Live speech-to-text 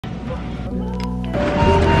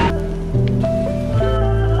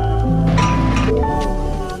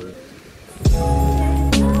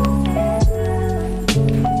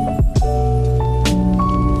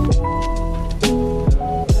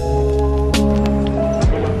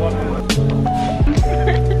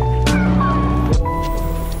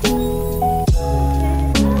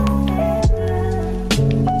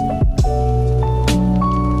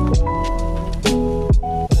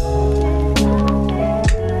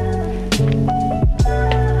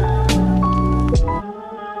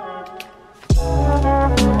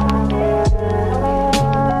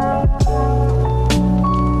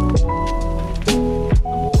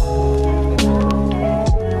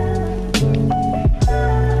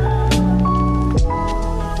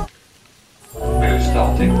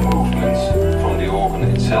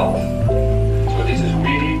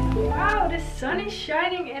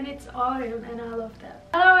Autumn, and I love that.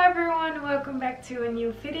 Hello everyone, welcome back to a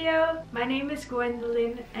new video. My name is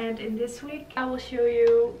Gwendolyn, and in this week I will show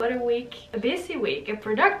you what a busy week, a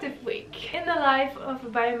productive week in the life of a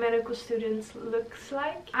biomedical student looks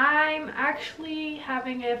like. I'm actually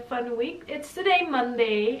having a fun week. It's today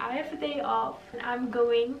Monday, I have a day off and I'm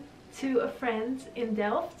going to a friend in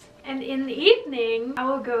Delft. And in the evening, I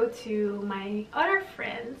will go to my other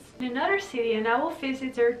friends in another city and I will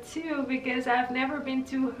visit her too because I've never been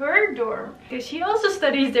to her dorm because she also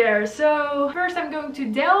studies there. So first I'm going to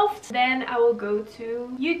Delft, then I will go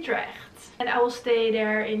to Utrecht and I will stay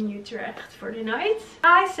there in Utrecht for the night.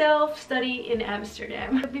 I self-study in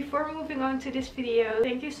Amsterdam. But before moving on to this video,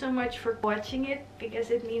 thank you so much for watching it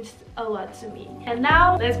because it means a lot to me. And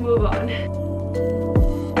now, let's move on.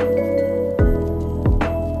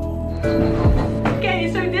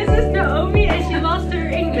 Okay, so this is Naomi and she lost her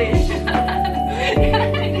English.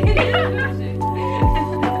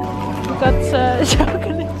 Got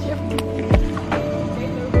chocolate chip.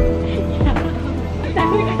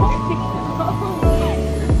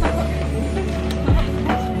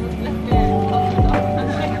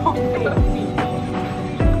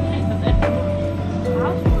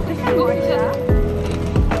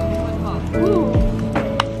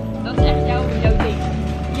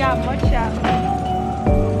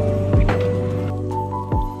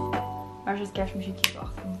 Waar is het kerstmuziekje op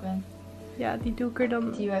achtergrond, Ben? Ja, die doe ik er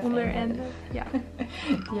dan onder en ja.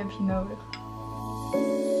 Die heb je nodig.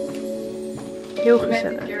 Heel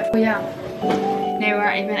gezellig. Oh ja. Nee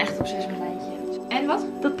maar ik ben echt obsessief met lijntje. En wat?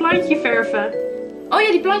 Dat plantje verven. Oh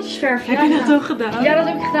ja, die plantjes verven. Heb je dat ook gedaan? Ja, dat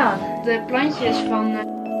heb ik gedaan. De plantjes van...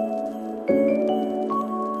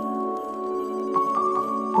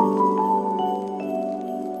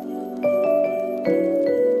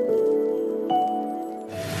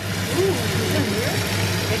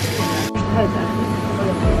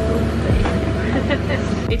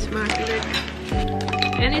 Eet smakelijk.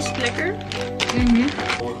 En is het lekker?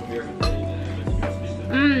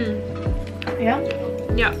 Ja?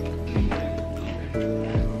 Ja.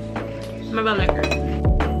 Maar wel lekker.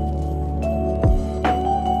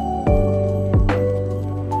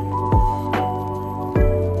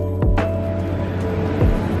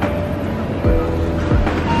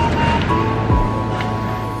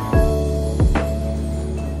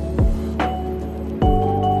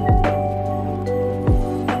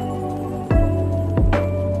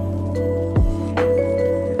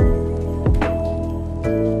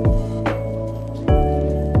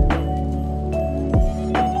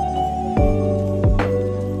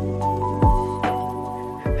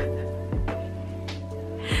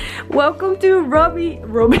 Welcome to Robbie's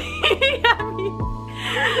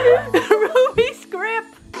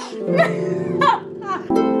script.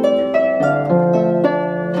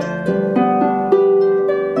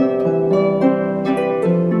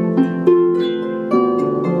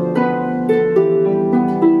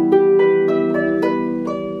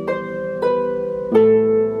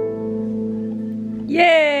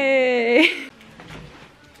 Yay!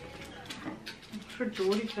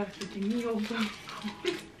 Verdorie, krijgt het die niet op.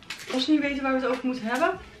 Als we niet weten waar we het over moeten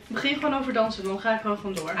hebben, begin gewoon over dansen, dan ga ik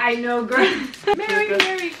gewoon door. I know, girl.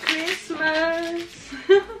 Merry Christmas.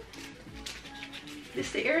 Dit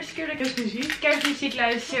is de eerste keer dat ik kerstmuziek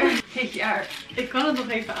luister dit jaar. Ik kan het nog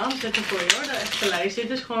even aanzetten voor je hoor, de echte lijst. Dit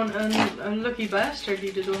is gewoon een lucky bastard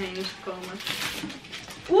die er doorheen is gekomen.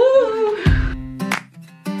 Oeh!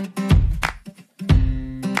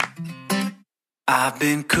 I've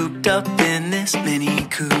been cooped up in this Mini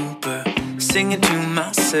Cooper, singing to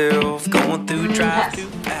myself, going through drive-thru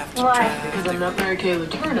after drive-thru. Because I'm not Mary Taylor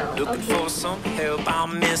Turner. Looking for some help, I'll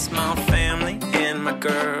miss my family and my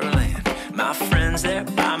girl and my friends there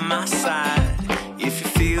by my side. If you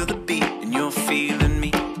feel the beat and you're feeling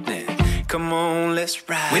me, then come come on, let's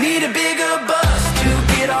ride. We need a bigger bus to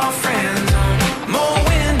get our friends on. More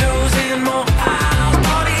windows and more aisles.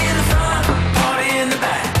 Party in the front, party in the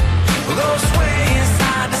back. We'll go swaying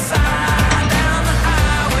side to side down the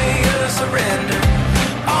highway of surrender.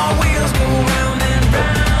 Our wheels go round and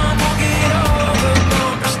round. We'll get all the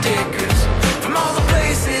bumper stickers from all the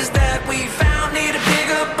places that we found. Need a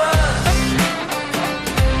bigger bus.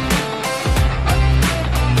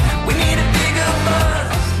 We need a bigger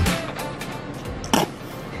bus.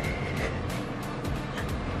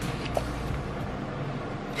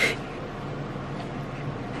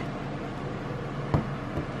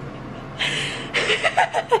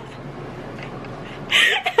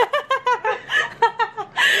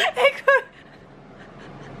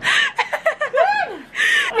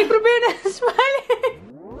 Ik probeer net te smilen.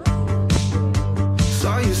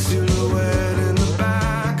 Saw your silhouette in the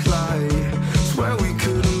backlight. Swear we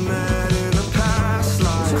could have met in a past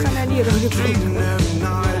life. We gaan naar die rode Dreaming every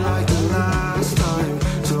night like the last time.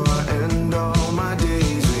 So I end all my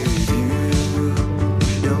days with you.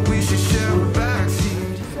 Yeah, we should share a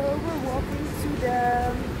backseat. So we're walking to the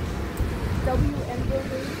WN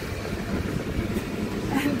building.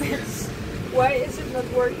 And this, why is it not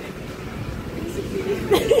working?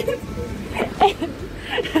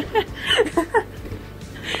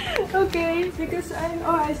 Okay, because hij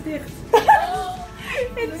is dicht.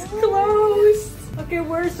 It's closed. Okay,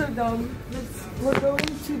 we're so dumb. We're going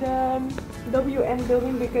to the WN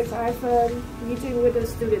building because I have a meeting with a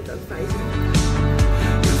student advisor.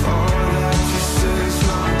 If all that you say is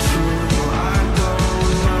not true, I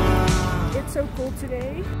don't know. It's so cold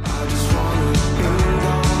today. I just wanna end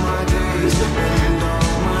all my days, end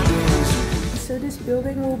all my days. So this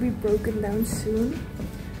building will be broken down soon.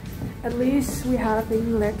 At least we're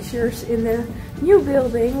having lectures in the new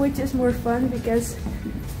building, which is more fun because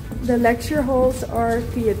the lecture halls are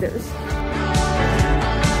theaters. If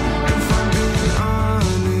I'm being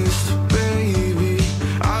honest, baby,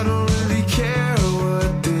 I don't really care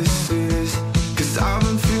what this is. 'Cause I've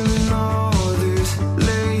been feeling all this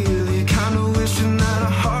lately. Kinda wishing that a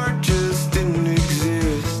heart just didn't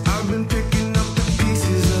exist. I've been picking up the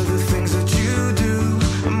pieces of the things that you do.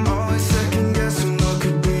 I'm always second guessing what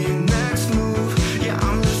could be your next move. Yeah,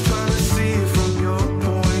 I'm just trying to see it from your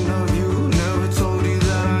point of view. Never told you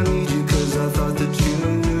that I need you 'cause I thought that you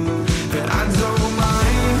knew that I don't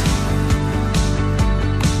mind.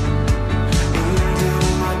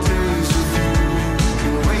 Ending my days with you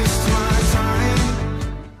and waste my time.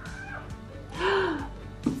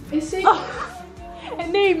 Is hij? Oh,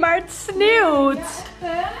 nee, maar het sneeuwt.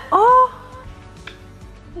 Oh,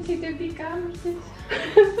 Dan ziet ook die kamertjes.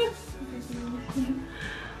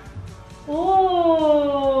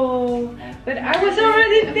 oh. But I was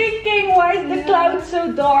already thinking, why is the cloud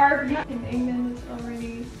so dark? In England it's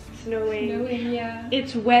already Snowing. snowing, yeah.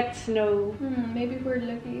 It's wet snow. Maybe we're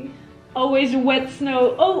lucky. Always wet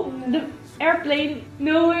snow. Oh, the airplane.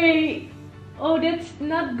 No way. Oh, that's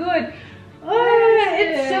not good. Oh,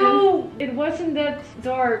 it's so. It wasn't that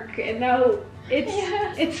dark, and now it's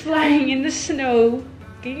it's flying in the snow.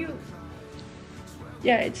 Can you?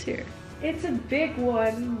 Yeah, it's here. It's a big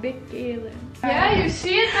one, big alien. Yeah, you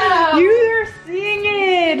see it now. You're seeing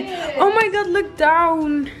it. Oh my God! Look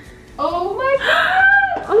down. Oh my god!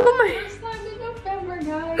 Oh my. First time in November,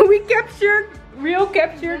 guys. We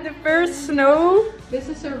captured the first snow. This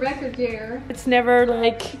is a record year. It's never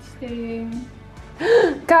like Staying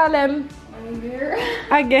KLM here.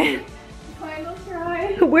 again. Final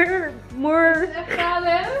try. We're more.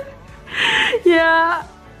 Ramen. Yeah.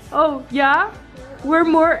 Oh, yeah. We're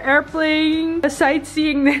more airplane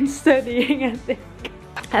sightseeing than studying, I think.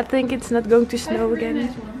 I think it's not going to snow again.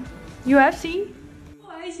 You have seen? Oh,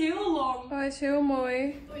 hij is heel lang. Oh, hij is heel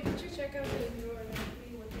mooi. Wait, did you check out the Neuroanatomy?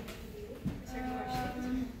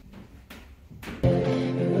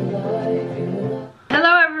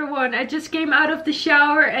 Hello everyone, I just came out of the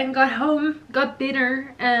shower and got home, got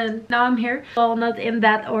dinner, and now I'm here. Well, not in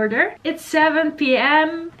that order. It's 7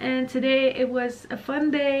 p.m. and today it was a fun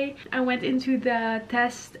day. I went into the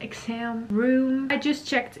test exam room. I just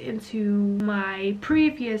checked into my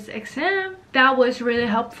previous exam. That was really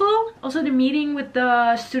helpful. Also the meeting with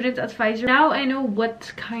the student advisor. Now I know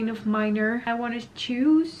what kind of minor I want to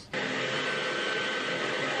choose.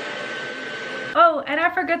 Oh, and I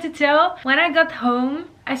forgot to tell, when I got home,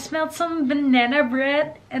 I smelled some banana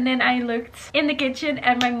bread, and then I looked in the kitchen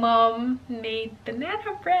and my mom made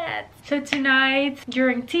banana bread. So tonight,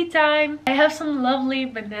 during tea time, I have some lovely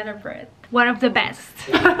banana bread. One of the best.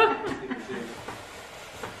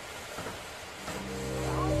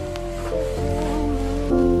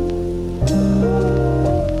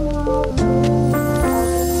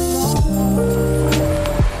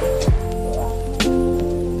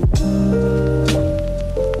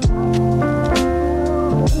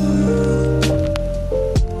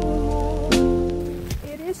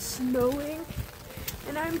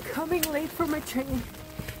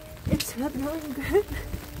 it's not going good.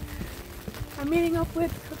 I'm meeting up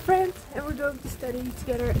with a friend and we're going to study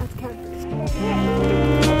together at campus.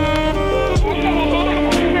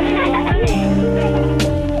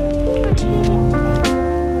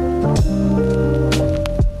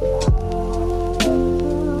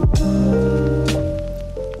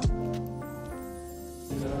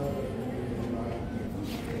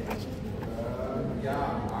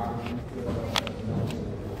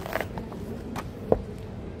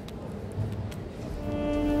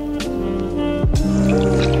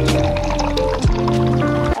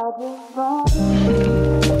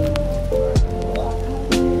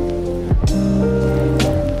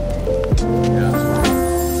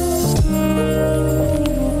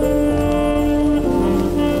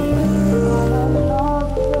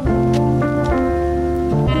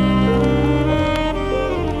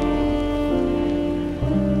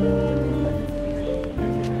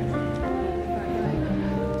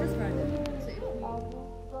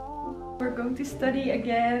 We're going to study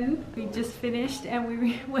again. We just finished and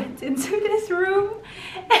we went into this room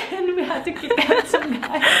and we had to kick out some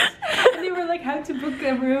guys. And they were like how to book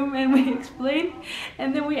a room and we explained.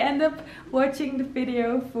 And then we end up watching the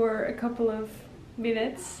video for a couple of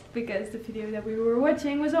minutes because the video that we were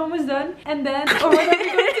watching was almost done. And then, or what are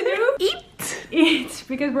we going to do? Eat! Eat!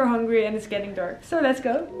 Because we're hungry and it's getting dark. So let's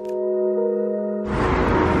go.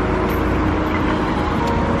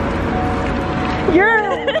 You're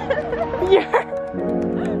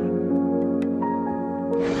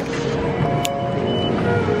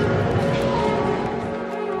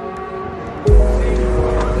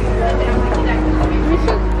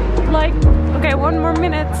like, okay, one more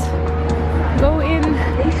minute. Go in.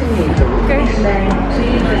 Okay.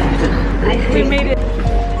 We made it.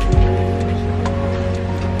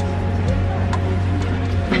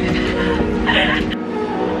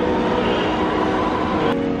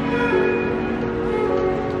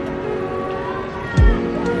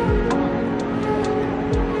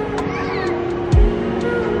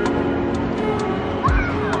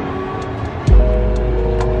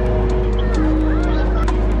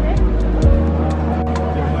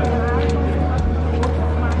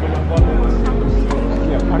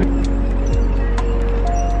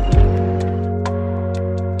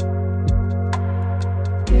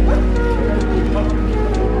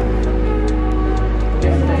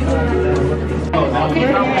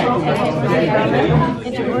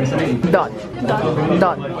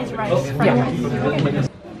 Done. It's rice. Yeah.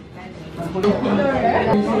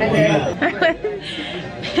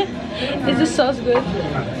 Is the sauce good?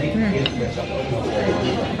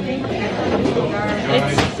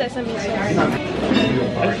 It's sesame sauce.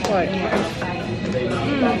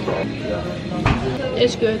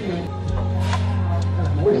 It's good.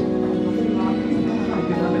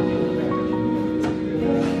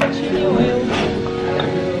 Chili oil.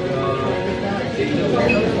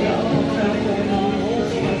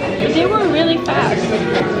 They were really fast.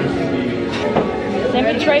 Let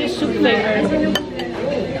me try the soup flavor.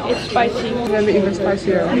 It's spicy. Maybe even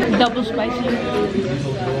spicier. Double spicy.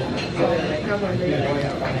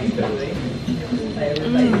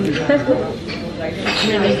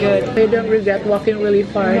 Really good. You don't regret walking really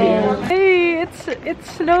far here. Hey,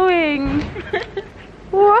 it's snowing.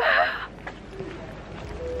 Wow.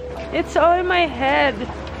 It's all in my head.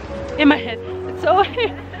 In my head. It's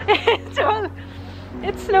all.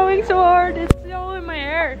 It's snowing so hard. It's all in my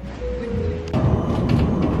hair.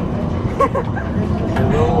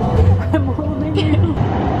 I'm holding you.